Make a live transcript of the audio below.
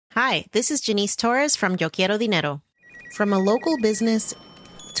Hi, this is Janice Torres from Yo Quiero Dinero. From a local business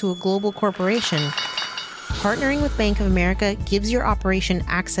to a global corporation, partnering with Bank of America gives your operation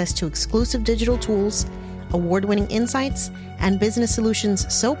access to exclusive digital tools, award-winning insights, and business solutions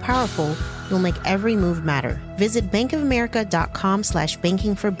so powerful you'll make every move matter. Visit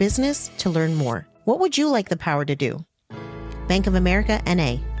bankofamerica.com/banking for business to learn more. What would you like the power to do? Bank of America,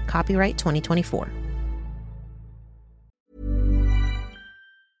 N.A. Copyright 2024.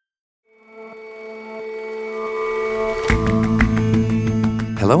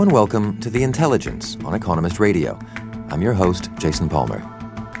 Hello and welcome to The Intelligence on Economist Radio. I'm your host, Jason Palmer.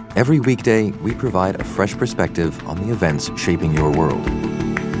 Every weekday, we provide a fresh perspective on the events shaping your world.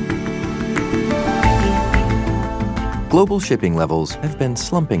 Global shipping levels have been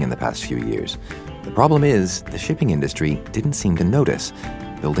slumping in the past few years. The problem is, the shipping industry didn't seem to notice,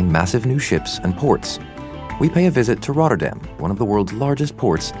 building massive new ships and ports. We pay a visit to Rotterdam, one of the world's largest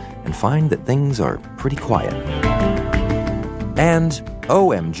ports, and find that things are pretty quiet. And,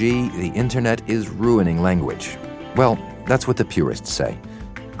 OMG, the internet is ruining language. Well, that's what the purists say.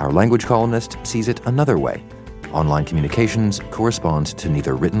 Our language columnist sees it another way. Online communications correspond to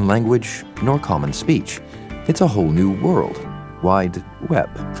neither written language nor common speech. It's a whole new world. Wide web.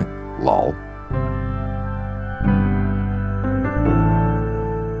 Lol.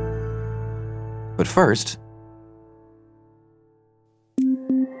 But first,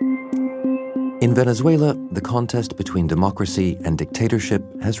 in Venezuela, the contest between democracy and dictatorship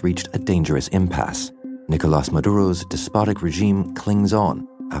has reached a dangerous impasse. Nicolás Maduro's despotic regime clings on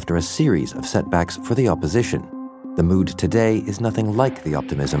after a series of setbacks for the opposition. The mood today is nothing like the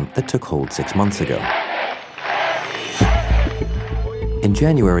optimism that took hold 6 months ago. In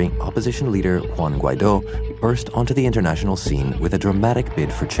January, opposition leader Juan Guaidó burst onto the international scene with a dramatic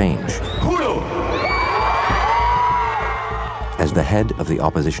bid for change. As the head of the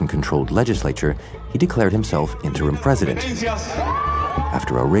opposition-controlled legislature, he declared himself interim president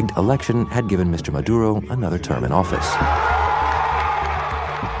after a rigged election had given Mr. Maduro another term in office.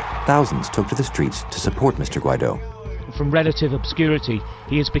 Thousands took to the streets to support Mr. Guaidó. From relative obscurity,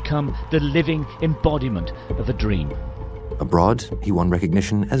 he has become the living embodiment of a dream. Abroad, he won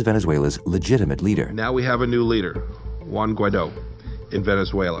recognition as Venezuela's legitimate leader. Now we have a new leader, Juan Guaidó, in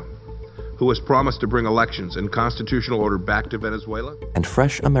Venezuela, who has promised to bring elections and constitutional order back to Venezuela. And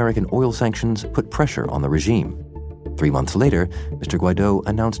fresh American oil sanctions put pressure on the regime. 3 months later, Mr. Guaidó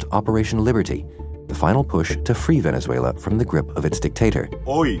announced Operation Liberty, the final push to free Venezuela from the grip of its dictator.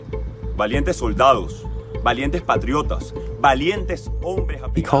 Hoy, valientes soldados, valientes patriotas, valientes hombres.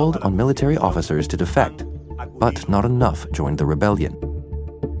 He called on military officers to defect, but not enough joined the rebellion.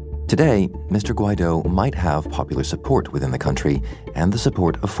 Today, Mr. Guaidó might have popular support within the country and the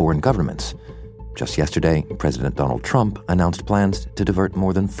support of foreign governments. Just yesterday, President Donald Trump announced plans to divert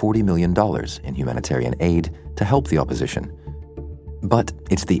more than $40 million in humanitarian aid to help the opposition. But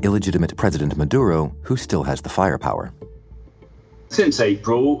it's the illegitimate President Maduro who still has the firepower. Since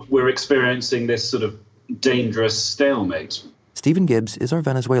April, we're experiencing this sort of dangerous stalemate. Stephen Gibbs is our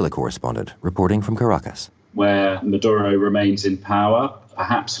Venezuela correspondent, reporting from Caracas. Where Maduro remains in power,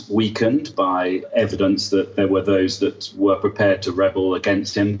 perhaps weakened by evidence that there were those that were prepared to rebel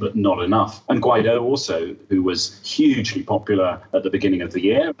against him, but not enough. And Guaidó also, who was hugely popular at the beginning of the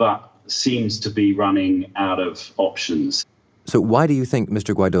year, but seems to be running out of options. So why do you think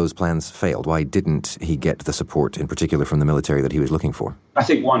Mr. Guaidó's plans failed? Why didn't he get the support, in particular from the military, that he was looking for? I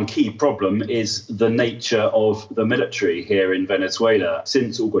think one key problem is the nature of the military here in Venezuela.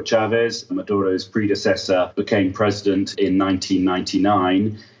 Since Hugo Chavez, Maduro's predecessor, became president in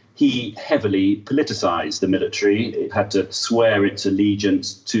 1999, he heavily politicized the military. It had to swear its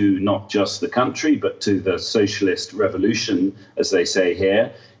allegiance to not just the country, but to the socialist revolution, as they say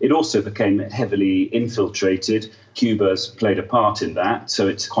here. It also became heavily infiltrated. Cuba's played a part in that, so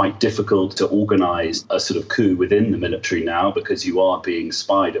it's quite difficult to organize a sort of coup within the military now because you are being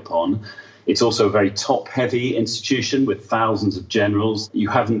spied upon. It's also a very top-heavy institution with thousands of generals. You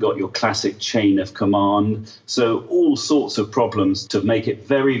haven't got your classic chain of command. So all sorts of problems to make it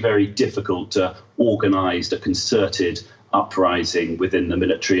very, very difficult to organize a concerted uprising within the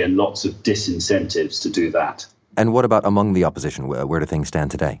military, and lots of disincentives to do that. And what about among the opposition? Where do things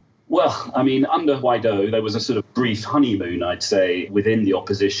stand today? Well, I mean, under Guaidó, there was a sort of brief honeymoon, I'd say, within the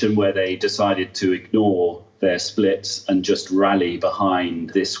opposition where they decided to ignore their splits and just rally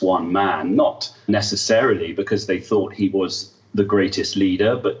behind this one man, not necessarily because they thought he was the greatest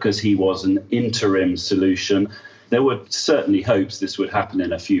leader, but because he was an interim solution. There were certainly hopes this would happen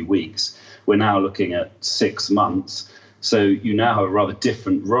in a few weeks. We're now looking at 6 months. So you now have a rather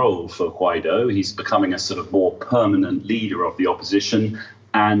different role for Guaidó. He's becoming a sort of more permanent leader of the opposition,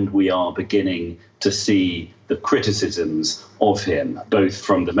 and we are beginning to see the criticisms of him, both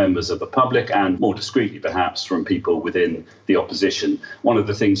from the members of the public and, more discreetly perhaps, from people within the opposition. One of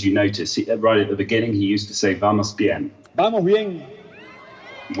the things you notice, right at the beginning, he used to say, "Vamos bien." Vamos bien.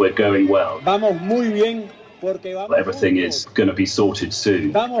 We're going well. Vamos muy bien. Porque vamos Everything juntos. is going to be sorted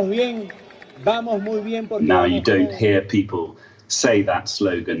soon. Vamos bien. Vamos muy bien. Porque Now vamos you don't juntos. hear people say that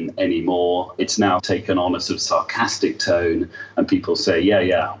slogan anymore. It's now taken on a sort of sarcastic tone, and people say,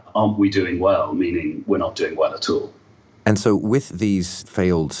 yeah, aren't we doing well? Meaning we're not doing well at all. And so with these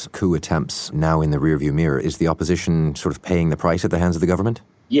failed coup attempts now in the rearview mirror, is the opposition sort of paying the price at the hands of the government?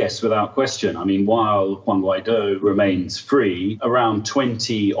 Yes, without question. I mean, while Juan Guaido remains free, around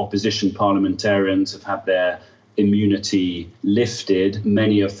 20 opposition parliamentarians have had their immunity lifted.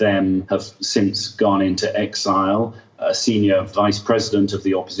 Many of them have since gone into exile. A senior vice president of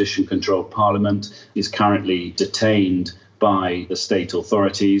the opposition-controlled parliament is currently detained by the state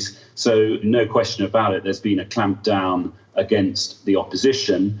authorities. So no question about it, there's been a clampdown against the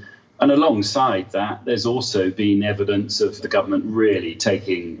opposition. And alongside that, there's also been evidence of the government really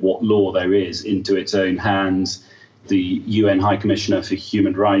taking what law there is into its own hands. The UN High Commissioner for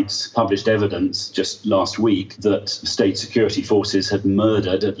Human Rights published evidence just last week that state security forces had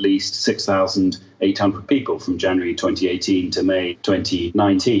murdered at least 6,800 people from January 2018 to May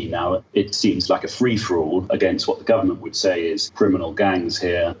 2019. Now, it seems like a free-for-all against what the government would say is criminal gangs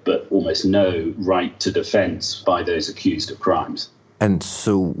here, but almost no right to defence by those accused of crimes. And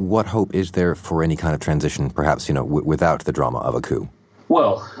so what hope is there for any kind of transition, perhaps, without the drama of a coup?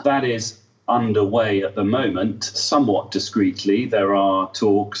 Well, that is underway at the moment, somewhat discreetly. There are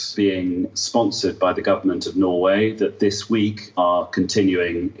talks being sponsored by the government of Norway that this week are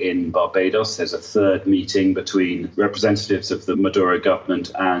continuing in Barbados. There's a third meeting between representatives of the Maduro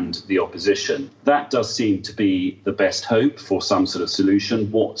government and the opposition. That does seem to be the best hope for some sort of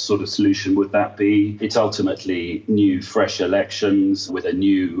solution. What sort of solution would that be? It's ultimately new, fresh elections with a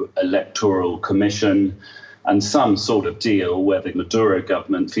new electoral commission and some sort of deal where the Maduro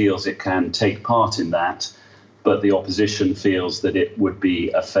government feels it can take part in that, but the opposition feels that it would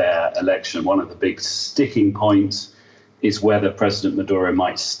be a fair election. One of the big sticking points is whether President Maduro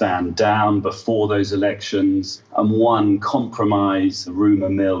might stand down before those elections. And one compromise the rumour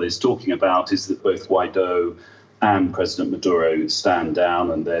mill is talking about is that both Guaido and President Maduro stand down,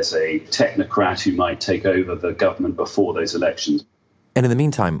 and there's a technocrat who might take over the government before those elections. And in the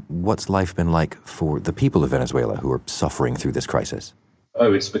meantime, what's life been like for the people of Venezuela who are suffering through this crisis?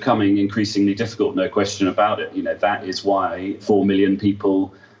 Oh, it's becoming increasingly difficult, no question about it. That is why 4 million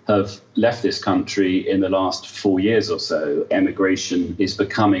people have left this country in the last 4 years or so. Emigration is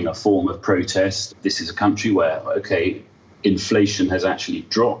becoming a form of protest. This is a country where, inflation has actually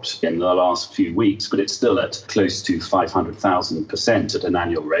dropped in the last few weeks, but it's still at close to 500,000% at an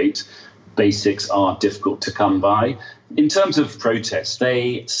annual rate. Basics are difficult to come by. In terms of protests,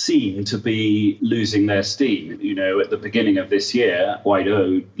 they seem to be losing their steam. At the beginning of this year,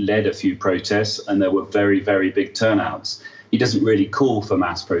 Guaido led a few protests and there were very, very big turnouts. He doesn't really call for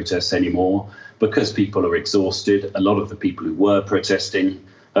mass protests anymore because people are exhausted. A lot of the people who were protesting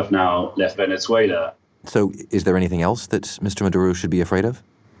have now left Venezuela. So is there anything else that Mr. Maduro should be afraid of?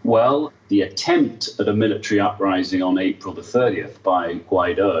 Well, the attempt at a military uprising on April the 30th by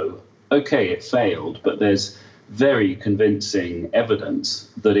Guaido, it failed, but there's very convincing evidence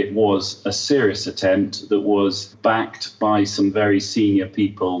that it was a serious attempt that was backed by some very senior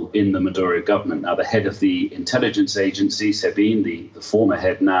people in the Maduro government. Now, the head of the intelligence agency, Sabin, the former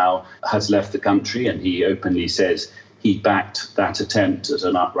head now, has left the country, and he openly says he backed that attempt at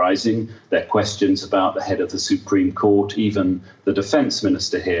an uprising. There are questions about the head of the Supreme Court, even the defense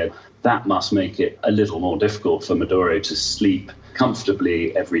minister here. That must make it a little more difficult for Maduro to sleep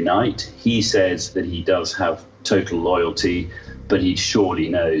comfortably every night. He says that he does have total loyalty, but he surely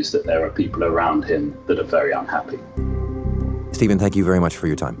knows that there are people around him that are very unhappy. Stephen, thank you very much for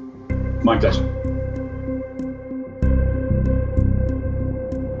your time. My pleasure.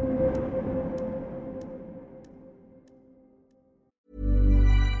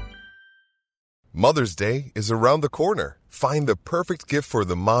 Mother's Day is around the corner. Find the perfect gift for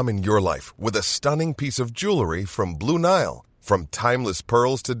the mom in your life with a stunning piece of jewelry from Blue Nile. From timeless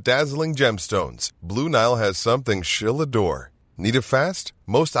pearls to dazzling gemstones, Blue Nile has something she'll adore. Need it fast?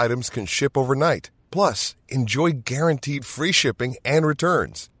 Most items can ship overnight. Plus, enjoy guaranteed free shipping and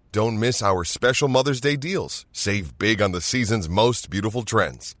returns. Don't miss our special Mother's Day deals. Save big on the season's most beautiful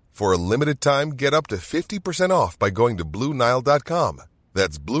trends. For a limited time, get up to 50% off by going to BlueNile.com.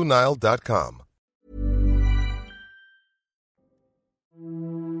 That's BlueNile.com.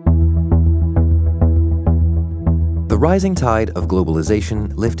 The rising tide of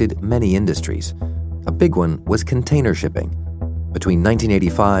globalization lifted many industries. A big one was container shipping. Between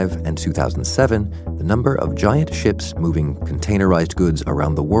 1985 and 2007, the number of giant ships moving containerized goods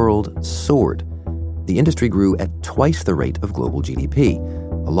around the world soared. The industry grew at twice the rate of global GDP,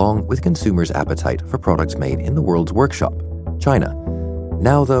 along with consumers' appetite for products made in the world's workshop, China.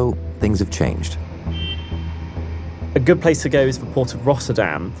 Now, though, things have changed. A good place to go is the port of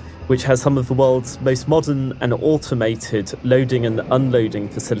Rotterdam, which has some of the world's most modern and automated loading and unloading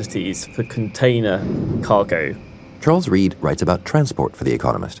facilities for container cargo. Charles Reed writes about transport for The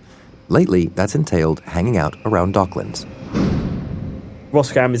Economist. Lately, that's entailed hanging out around docklands.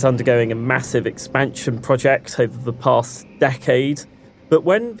 Rotterdam is undergoing a massive expansion project over the past decade. But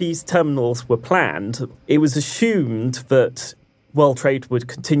when these terminals were planned, it was assumed that world trade would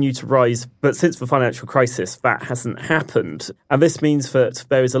continue to rise. But since the financial crisis, that hasn't happened. And this means that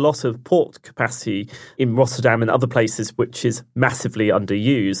there is a lot of port capacity in Rotterdam and other places which is massively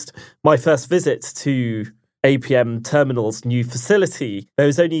underused. My first visit to APM Terminal's new facility, there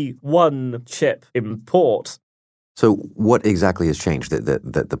was only one ship in port. So what exactly has changed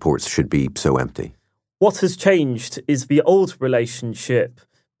that the ports should be so empty? What has changed is the old relationship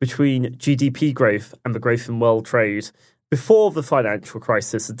between GDP growth and the growth in world trade. Before the financial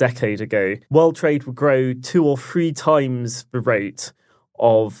crisis a decade ago, world trade would grow 2 or 3 times the rate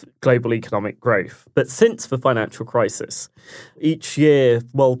of global economic growth. But since the financial crisis, each year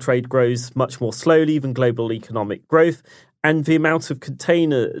world trade grows much more slowly than global economic growth, and the amount of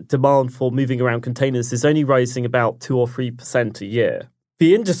container demand for moving around containers is only rising about 2 or 3% a year.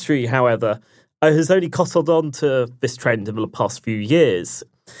 The industry, however, has only cottoned on to this trend in the past few years.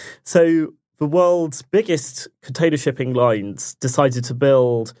 So the world's biggest container shipping lines decided to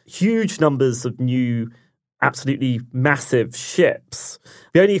build huge numbers of new, absolutely massive ships.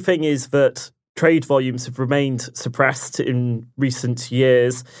 The only thing is that trade volumes have remained suppressed in recent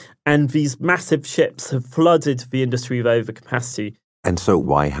years, and these massive ships have flooded the industry with overcapacity. And so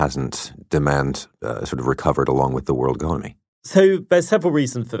why hasn't demand sort of recovered along with the world economy? So there's several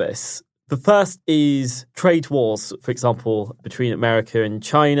reasons for this. The first is trade wars, for example, between America and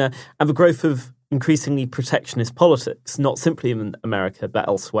China, and the growth of increasingly protectionist politics, not simply in America, but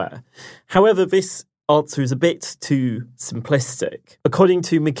elsewhere. However, this answer is a bit too simplistic. According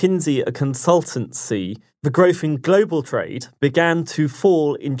to McKinsey, a consultancy, the growth in global trade began to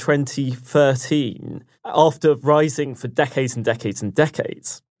fall in 2013 after rising for decades and decades and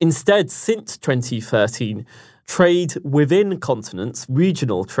decades. Instead, since 2013, trade within continents,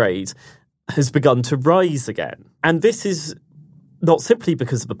 regional trade, has begun to rise again. And this is not simply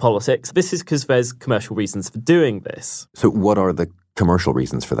because of the politics, this is because there's commercial reasons for doing this. So what are the commercial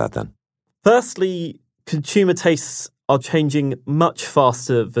reasons for that then? Firstly, consumer tastes are changing much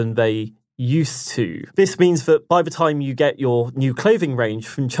faster than they used to. This means that by the time you get your new clothing range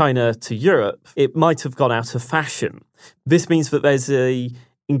from China to Europe, it might have gone out of fashion. This means that there's an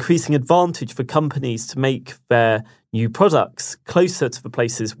increasing advantage for companies to make their new products closer to the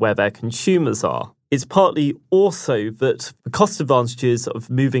places where their consumers are. It's partly also that the cost advantages of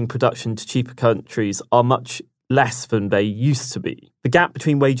moving production to cheaper countries are much less than they used to be. The gap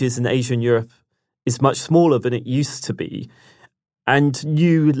between wages in Asia and Europe is much smaller than it used to be. And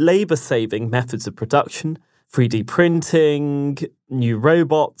new labour-saving methods of production, 3D printing, new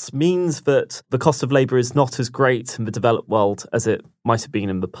robots, means that the cost of labour is not as great in the developed world as it might have been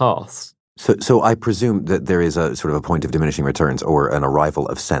in the past. So I presume that there is a sort of a point of diminishing returns or an arrival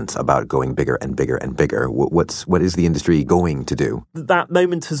of sense about going bigger and bigger and bigger. What is the industry going to do? That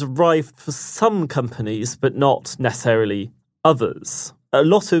moment has arrived for some companies, but not necessarily others. A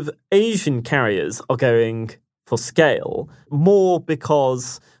lot of Asian carriers are going for scale, more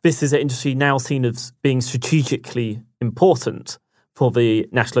because this is an industry now seen as being strategically important for the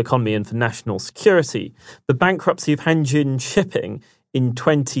national economy and for national security. The bankruptcy of Hanjin Shipping in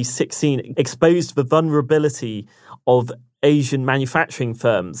 2016 exposed the vulnerability of Asian manufacturing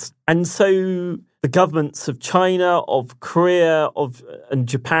firms. And so the governments of China, of Korea, and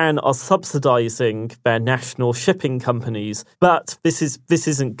Japan are subsidizing their national shipping companies. But this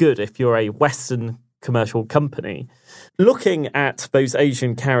isn't good if you're a Western commercial company. Looking at those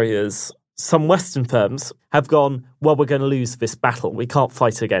Asian carriers, some Western firms have gone, well, we're going to lose this battle. We can't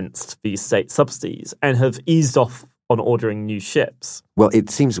fight against these state subsidies, and have eased off on ordering new ships. Well, it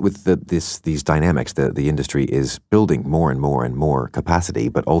seems with these dynamics, the industry is building more and more and more capacity,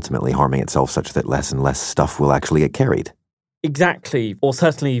 but ultimately harming itself such that less and less stuff will actually get carried. Exactly, or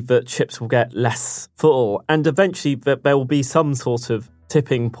certainly that ships will get less full, and eventually that there will be some sort of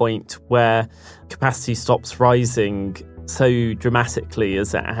tipping point where capacity stops rising so dramatically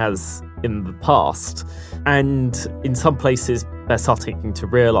as it has in the past. And in some places, they're starting to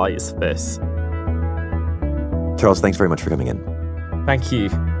realise this. Charles, thanks very much for coming in. Thank you.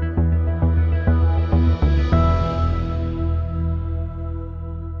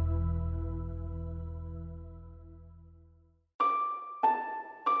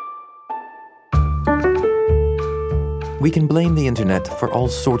 We can blame the internet for all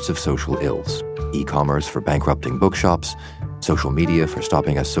sorts of social ills. E-commerce for bankrupting bookshops, social media for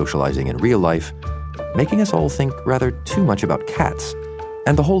stopping us socializing in real life, making us all think rather too much about cats,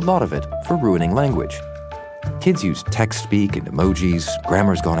 and the whole lot of it for ruining language. Kids use text speak and emojis,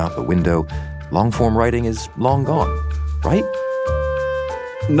 grammar's gone out the window, long-form writing is long gone, right?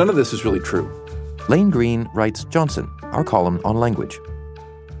 None of this is really true. Lane Green writes Johnson, our column on language.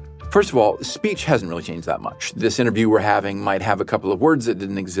 First of all, speech hasn't really changed that much. This interview we're having might have a couple of words that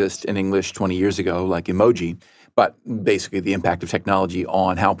didn't exist in English 20 years ago, like emoji, but basically the impact of technology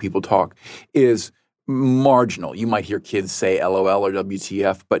on how people talk is marginal. You might hear kids say LOL or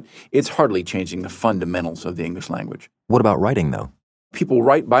WTF, but it's hardly changing the fundamentals of the English language. What about writing, though? People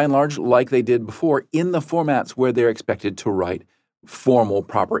write, by and large, like they did before, in the formats where they're expected to write formal,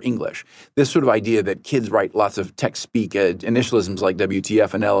 proper English. This sort of idea that kids write lots of text speak initialisms like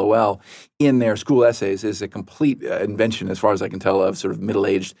WTF and LOL in their school essays is a complete invention, as far as I can tell, of sort of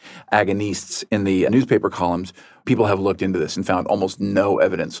middle-aged agonists in the newspaper columns. People have looked into this and found almost no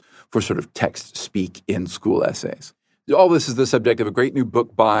evidence for sort of text speak in school essays. All this is the subject of a great new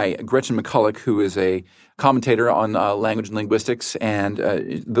book by Gretchen McCulloch, who is a commentator on language and linguistics, and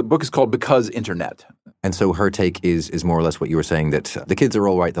the book is called Because Internet. And so her take is more or less what you were saying, that the kids are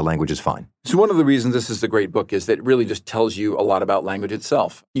all right, the language is fine. So one of the reasons this is a great book is that it really just tells you a lot about language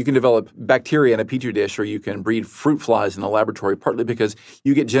itself. You can develop bacteria in a petri dish, or you can breed fruit flies in a laboratory, partly because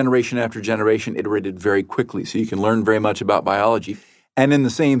you get generation after generation iterated very quickly, so you can learn very much about biology. And in the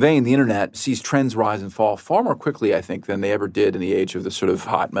same vein, the internet sees trends rise and fall far more quickly, I think, than they ever did in the age of the sort of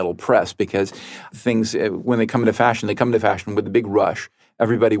hot metal press, because things, when they come into fashion, they come into fashion with a big rush.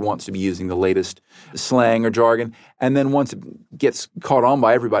 Everybody wants to be using the latest slang or jargon. And then once it gets caught on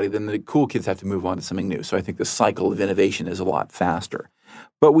by everybody, then the cool kids have to move on to something new. So I think the cycle of innovation is a lot faster.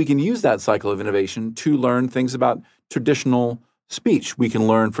 But we can use that cycle of innovation to learn things about traditional speech. We can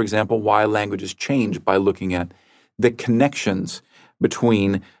learn, for example, why languages change by looking at the connections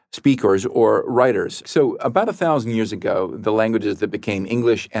between speakers or writers. So about 1,000 years ago, the languages that became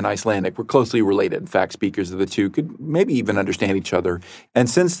English and Icelandic were closely related. In fact, speakers of the two could maybe even understand each other. And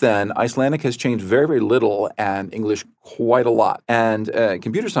since then, Icelandic has changed very, very little and English quite a lot. And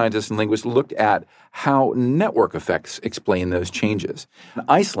computer scientists and linguists looked at how network effects explain those changes.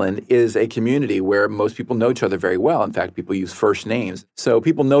 Iceland is a community where most people know each other very well. In fact, people use first names. So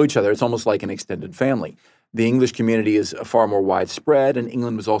people know each other. It's almost like an extended family. The English community is far more widespread, and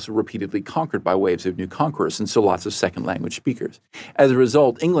England was also repeatedly conquered by waves of new conquerors, and so lots of second language speakers. As a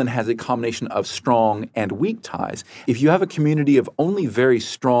result, England has a combination of strong and weak ties. If you have a community of only very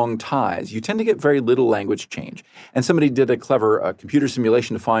strong ties, you tend to get very little language change. And somebody did a clever computer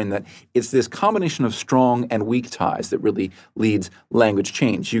simulation to find that it's this combination of strong and weak ties that really leads language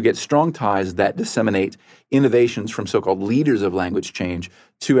change. You get strong ties that disseminate innovations from so-called leaders of language change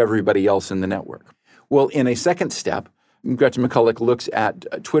to everybody else in the network. Well, in a second step, Gretchen McCulloch looks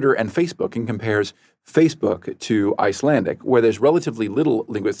at Twitter and Facebook and compares Facebook to Icelandic, where there's relatively little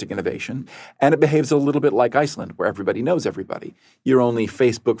linguistic innovation, and it behaves a little bit like Iceland, where everybody knows everybody. You're only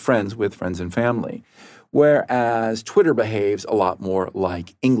Facebook friends with friends and family. Whereas Twitter behaves a lot more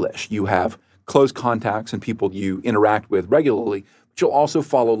like English. You have close contacts and people you interact with regularly, but you'll also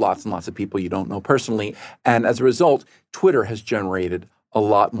follow lots and lots of people you don't know personally. And as a result, Twitter has generated a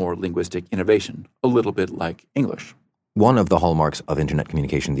lot more linguistic innovation, a little bit like English. One of the hallmarks of internet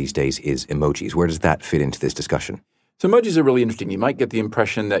communication these days is emojis. Where does that fit into this discussion? So emojis are really interesting. You might get the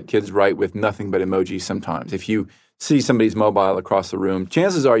impression that kids write with nothing but emojis sometimes. If you see somebody's mobile across the room,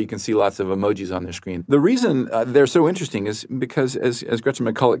 chances are you can see lots of emojis on their screen. The reason they're so interesting is because, as Gretchen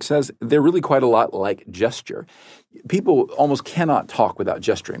McCulloch says, they're really quite a lot like gesture. People almost cannot talk without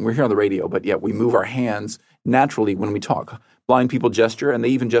gesturing. We're here on the radio, but yet we move our hands naturally when we talk. Blind people gesture, and they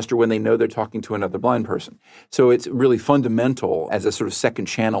even gesture when they know they're talking to another blind person. So it's really fundamental as a sort of second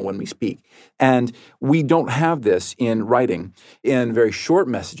channel when we speak. And we don't have this in writing. In very short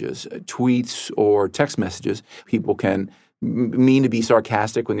messages, tweets or text messages, people can mean to be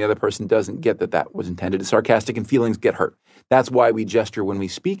sarcastic when the other person doesn't get that that was intended. It's sarcastic and feelings get hurt. That's why we gesture when we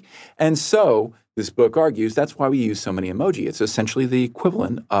speak. And so this book argues that's why we use so many emoji. It's essentially the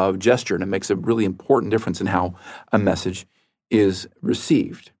equivalent of gesture, and it makes a really important difference in how a message is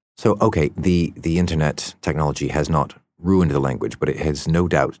received. So, okay, the internet technology has not ruined the language, but it has no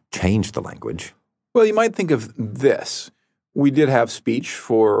doubt changed the language. Well, you might think of this. We did have speech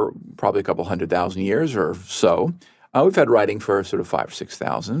for probably a couple 100,000 years or so. We've had writing for sort of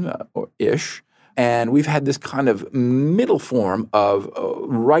 5,000 or 6,000-ish. And we've had this kind of middle form of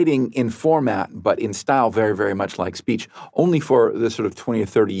writing in format, but in style very, very much like speech, only for the sort of 20 or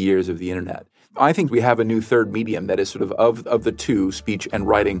 30 years of the internet. I think we have a new third medium that is sort of the two, speech and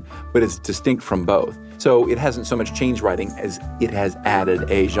writing, but it's distinct from both. So it hasn't so much changed writing as it has added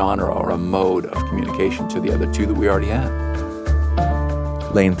a genre or a mode of communication to the other two that we already had.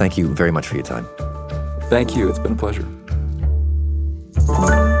 Lane, thank you very much for your time. Thank you. It's been a pleasure.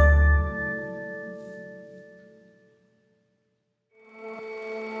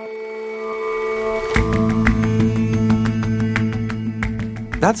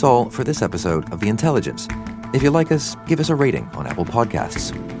 That's all for this episode of The Intelligence. If you like us, give us a rating on Apple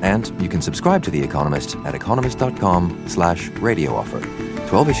Podcasts. And you can subscribe to The Economist at economist.com/radio offer.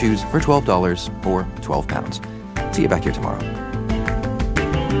 12 issues for $12 or £12. See you back here tomorrow.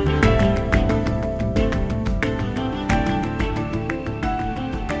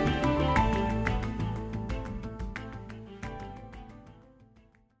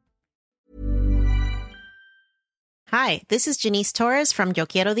 Hi, this is Janice Torres from Yo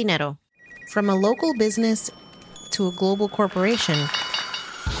Quiero Dinero. From a local business to a global corporation,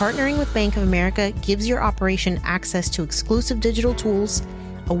 partnering with Bank of America gives your operation access to exclusive digital tools,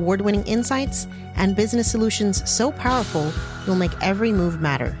 award-winning insights, and business solutions so powerful you'll make every move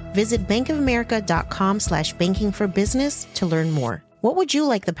matter. Visit bankofamerica.com/banking for business to learn more. What would you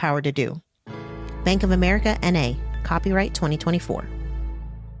like the power to do? Bank of America, N.A., copyright 2024.